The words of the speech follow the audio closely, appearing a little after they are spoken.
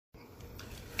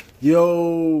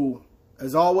Yo,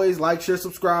 as always, like, share,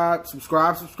 subscribe. I'm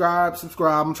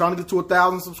trying to get to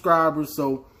 1,000 subscribers,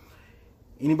 so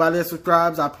anybody that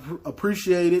subscribes, I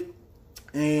appreciate it.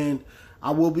 And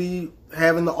I will be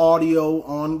having the audio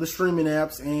on the streaming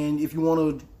apps. And if you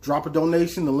want to drop a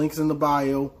donation, the link's in the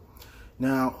bio.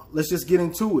 Now, let's just get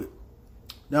into it.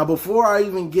 Now, before I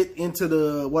even get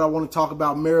into what I want to talk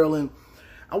about Maryland,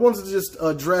 I wanted to just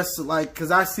address, because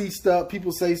I see stuff,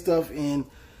 people say stuff, and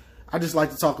I just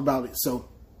like to talk about it. So,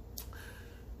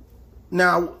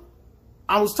 now,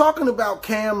 I was talking about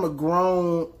Cam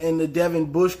McGrone and the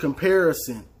Devin Bush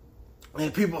comparison.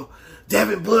 And people,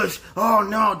 Devin Bush, oh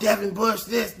no, Devin Bush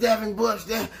this, Devin Bush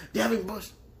that, Devin Bush.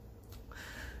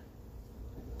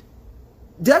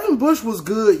 Devin Bush was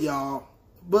good, y'all.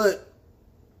 But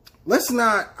let's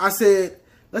not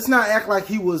act like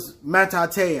he was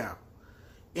Mattateo.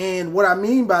 And what I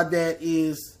mean by that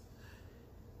is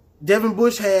Devin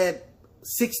Bush had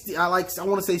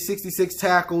 66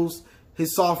 tackles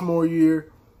his sophomore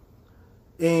year.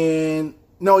 And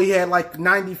no, he had like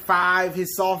 95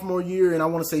 his sophomore year, and I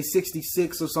want to say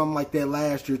 66 or something like that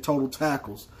last year total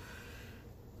tackles.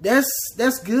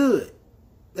 That's good.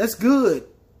 That's good.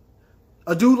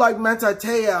 A dude like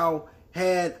Mattateo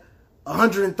had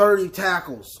 130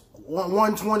 tackles,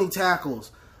 120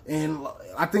 tackles. And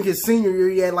I think his senior year,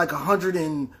 he had like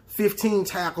 115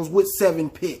 tackles with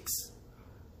 7 picks.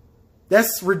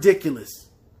 That's ridiculous.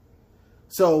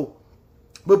 So,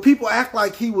 but people act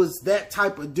like he was that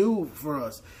type of dude for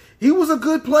us. He was a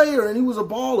good player and he was a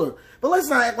baller. But let's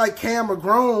not act like Cam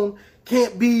McGrone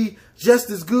can't be just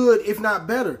as good, if not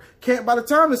better. By the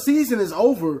time the season is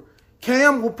over,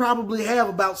 Cam will probably have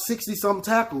about 60-some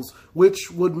tackles,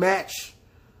 which would match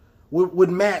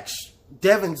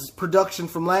Devin's production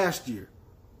from last year.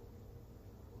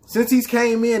 Since he's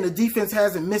came in, the defense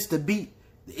hasn't missed a beat.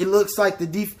 It looks like the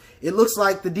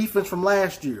defense from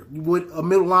last year with a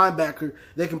middle linebacker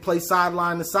that can play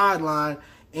sideline to sideline,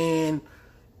 and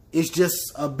it's just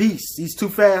a beast. He's too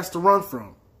fast to run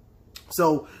from.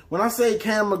 So when I say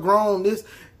Cam McGrone, this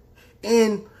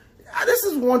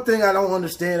is one thing I don't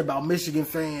understand about Michigan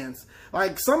fans.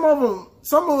 Like some of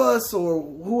us or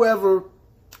whoever,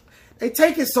 they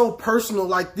take it so personal,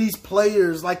 like these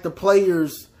players, like the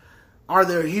players are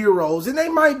their heroes, and they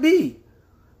might be.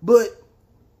 But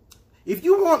if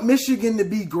you want Michigan to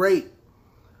be great,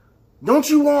 don't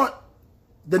you want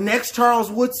the next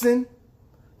Charles Woodson?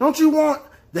 Don't you want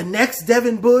the next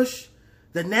Devin Bush?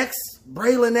 The next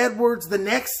Braylon Edwards? The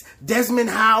next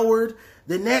Desmond Howard?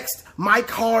 The next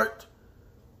Mike Hart?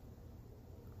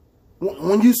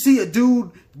 When you see a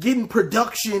dude getting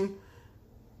production,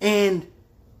 and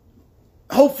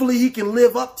hopefully he can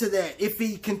live up to that if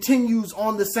he continues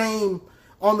on the same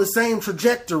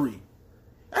trajectory.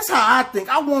 That's how I think.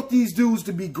 I want these dudes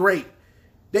to be great.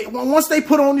 Once they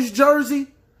put on this jersey,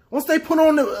 once they put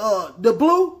on the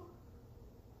blue,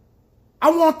 I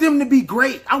want them to be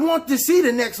great. I want to see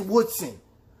the next Woodson.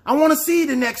 I want to see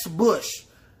the next Bush.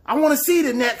 I want to see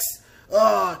the next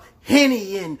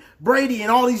Henny and Brady and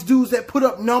all these dudes that put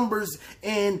up numbers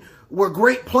and were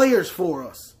great players for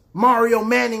us. Mario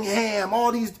Manningham,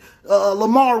 all these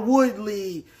Lamar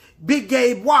Woodley, Big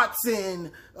Gabe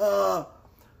Watson,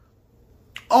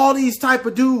 all these type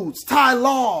of dudes, Ty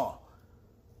Law,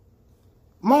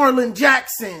 Marlon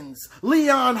Jacksons,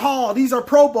 Leon Hall. These are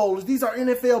Pro Bowlers. These are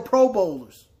NFL Pro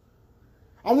Bowlers.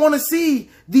 I want to see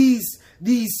these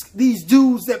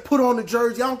dudes that put on the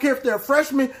jersey. I don't care if they're a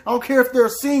freshman. I don't care if they're a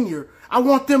senior. I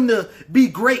want them to be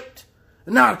great.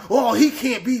 Not, oh, he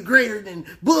can't be greater than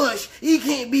Bush. He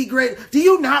can't be great. Do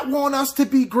you not want us to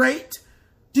be great?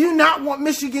 Do you not want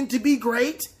Michigan to be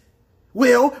great?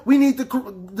 Well, we need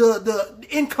the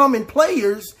incoming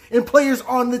players and players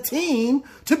on the team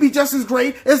to be just as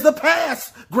great as the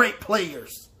past great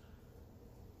players.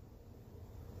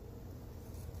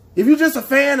 If you're just a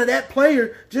fan of that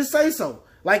player, just say so.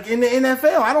 Like in the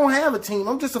NFL, I don't have a team.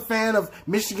 I'm just a fan of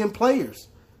Michigan players.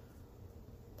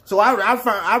 So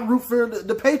I root for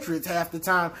the Patriots half the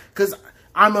time because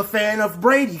I'm a fan of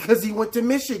Brady because he went to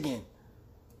Michigan.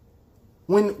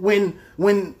 When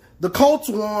the Colts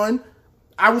won,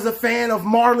 I was a fan of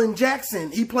Marlon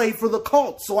Jackson. He played for the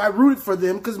Colts, so I rooted for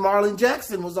them because Marlon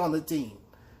Jackson was on the team.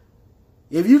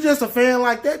 If you're just a fan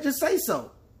like that, just say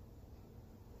so.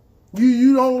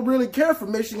 You don't really care for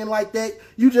Michigan like that.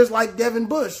 You just like Devin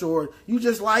Bush, or you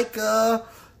just like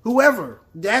whoever,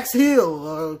 Dax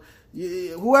Hill,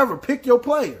 whoever. Pick your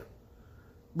player.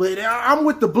 But I'm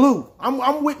with the blue.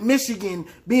 I'm with Michigan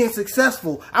being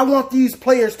successful. I want these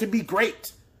players to be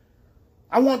great.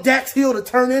 I want Dax Hill to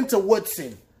turn into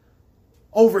Woodson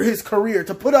over his career,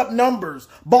 to put up numbers,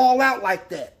 ball out like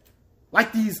that.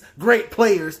 like these great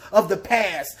players of the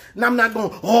past. And I'm not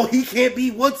going, oh, he can't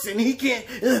be Woodson. He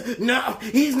can't. No,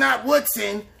 he's not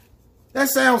Woodson. That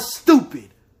sounds stupid.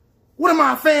 What am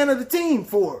I a fan of the team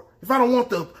for if I don't want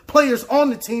the players on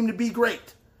the team to be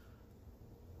great?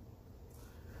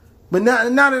 But now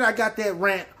that I got that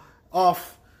rant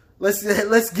off, let's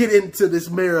get into this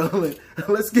Maryland.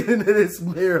 Let's get into this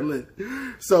Maryland.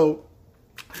 So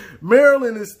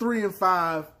Maryland is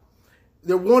 3-5.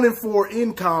 They're 1-4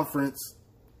 in conference,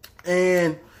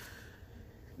 and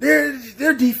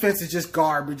their defense is just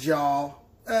garbage, y'all.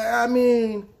 I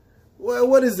mean,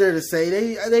 what is there to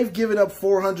say? They've given up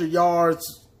 400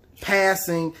 yards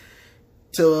passing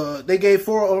to. They gave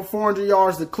 400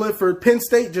 yards to Clifford. Penn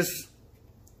State just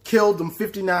killed them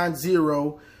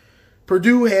 59-0.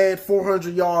 Purdue had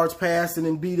 400 yards passing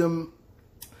and beat them.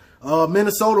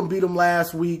 Minnesota beat them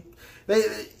last week.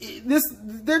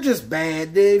 They're just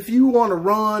bad. If you want to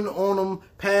run on them,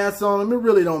 pass on them, it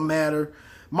really don't matter.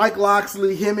 Mike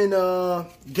Loxley, him and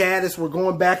Gaddis were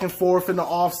going back and forth in the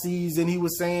offseason. He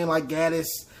was saying like Gaddis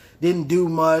didn't do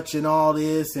much and all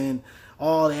this and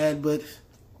all that, but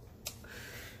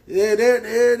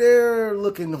they're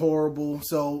looking horrible.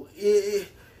 So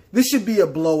this should be a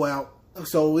blowout.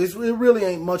 So it really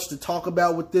ain't much to talk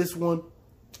about with this one.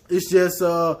 It's just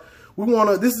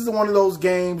this is one of those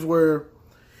games where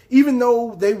even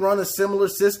though they run a similar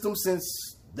system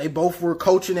since they both were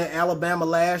coaching at Alabama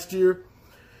last year,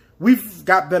 we've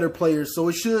got better players. So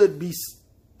it should be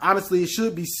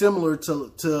similar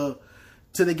to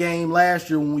the game last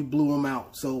year when we blew them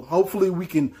out. So hopefully we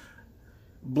can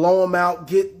blow them out,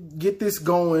 get this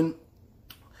going,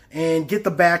 and get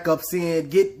the backups in,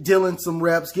 get Dylan some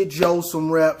reps, get Joe some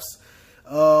reps.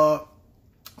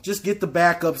 Just get the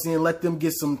backups in, let them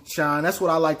get some shine. That's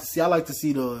what I like to see. I like to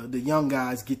see the young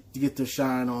guys get their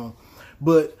shine on.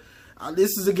 But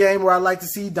this is a game where I like to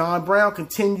see Don Brown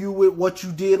continue with what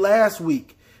you did last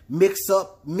week. Mix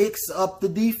up the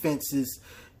defenses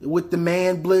with the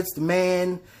man blitz, the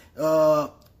man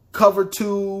cover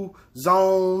 2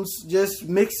 zones. Just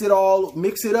mix it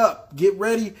up. Get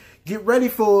ready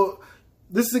for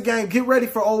this is a game. Get ready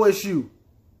for OSU.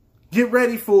 Get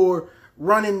ready for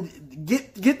running.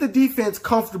 Get the defense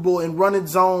comfortable and running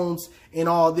zones and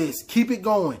all this. Keep it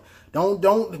going. Don't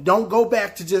go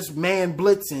back to just man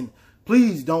blitzing.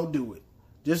 Please don't do it.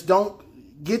 Just don't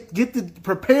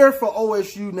prepare for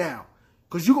OSU now,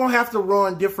 because you're gonna have to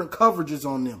run different coverages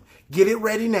on them. Get it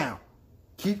ready now.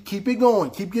 Keep it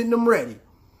going. Keep getting them ready.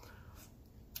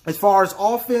 As far as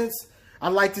offense, I'd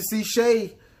like to see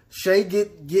Shea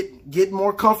get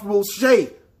more comfortable.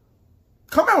 Shea,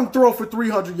 come out and throw for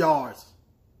 300 yards.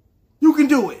 You can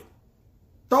do it.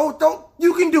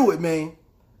 You can do it, man.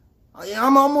 I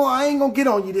ain't gonna get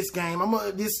on you this game.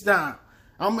 This time.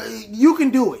 You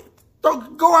can do it.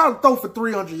 Go out and throw for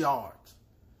 300 yards.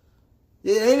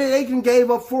 Yeah, they can gave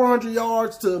up 400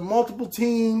 yards to multiple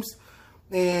teams,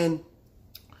 and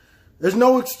there's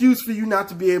no excuse for you not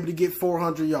to be able to get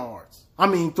 400 yards. I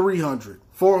mean 300.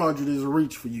 400 is a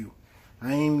reach for you.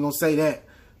 I ain't even gonna say that.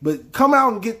 But come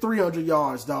out and get 300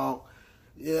 yards, dog.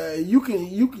 Yeah, you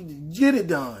can get it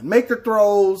done. Make the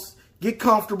throws. Get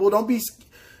comfortable. Don't be.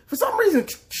 For some reason,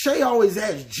 Shea always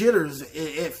has jitters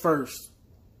at first,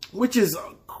 which is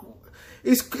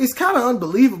it's kind of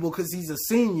unbelievable because he's a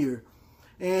senior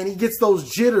and he gets those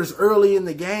jitters early in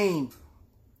the game.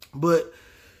 But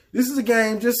this is a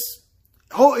game.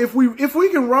 If we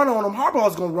can run on him,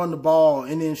 Harbaugh's gonna run the ball,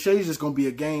 and then Shea's just gonna be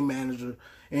a game manager,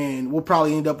 and we'll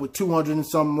probably end up with 200 and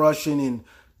something rushing and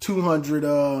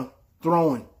 200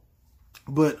 throwing.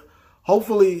 But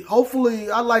hopefully,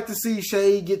 I'd like to see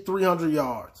Shea get 300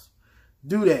 yards.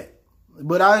 Do that.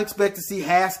 But I expect to see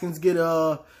Haskins get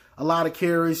a lot of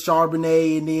carries,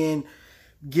 Charbonnet, and then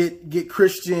get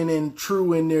Christian and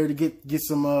True in there to get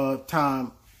some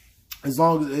time, as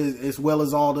well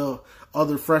as all the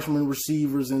other freshman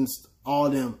receivers and all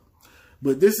them.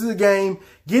 But this is a game.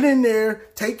 Get in there,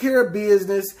 take care of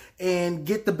business, and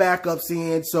get the backups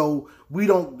in. So we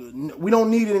don't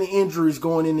need any injuries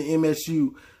going into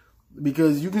MSU,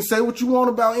 because you can say what you want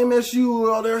about MSU.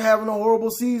 Well, they're having a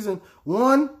horrible season.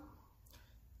 One,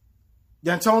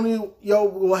 D'Antonio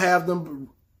will have them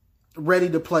ready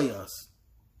to play us.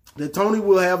 D'Antonio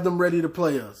will have them ready to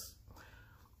play us.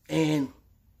 And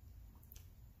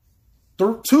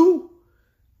two,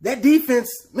 that defense,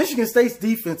 Michigan State's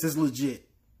defense is legit.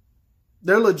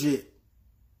 They're legit.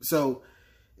 So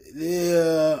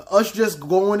us just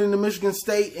going into Michigan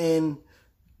State and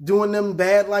doing them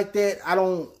bad like that,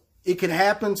 it can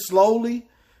happen slowly,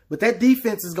 but that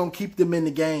defense is going to keep them in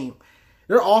the game.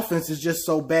 Their offense is just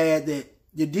so bad that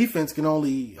your defense can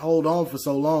only hold on for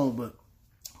so long, but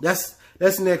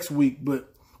that's next week.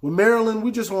 But with Maryland,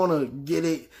 we just want to get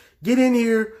in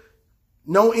here,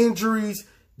 no injuries,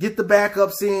 get the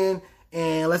backups in,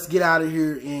 and let's get out of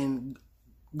here and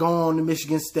go on to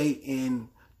Michigan State and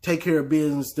take care of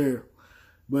business there.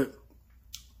 But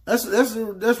that's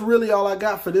really all I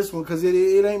got for this one, because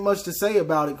it ain't much to say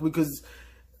about it, because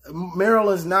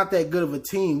Maryland's not that good of a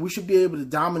team. We should be able to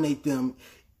dominate them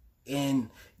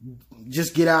and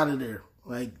just get out of there.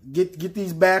 Like, get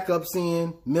these backups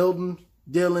in, Milton,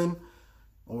 Dillon,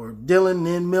 or Dillon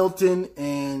and Milton,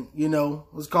 and,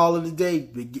 let's call it a day.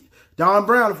 Don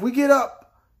Brown, if we get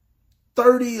up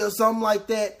 30 or something like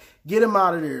that, get him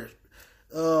out of there.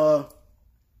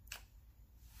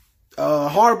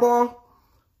 Harbaugh,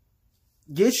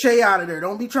 get Shea out of there.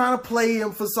 Don't be trying to play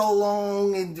him for so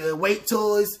long and wait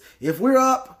till it's... If we're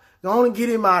up, go on and get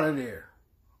him out of there.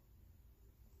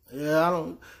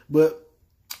 Yeah, but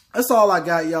that's all I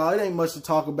got, y'all. It ain't much to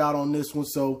talk about on this one.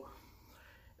 So,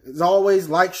 as always,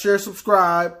 like, share,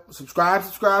 subscribe. Subscribe.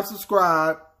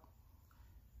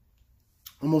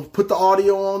 I'm going to put the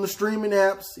audio on the streaming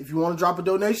apps. If you want to drop a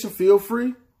donation, feel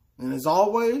free. And as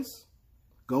always,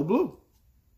 go Blue.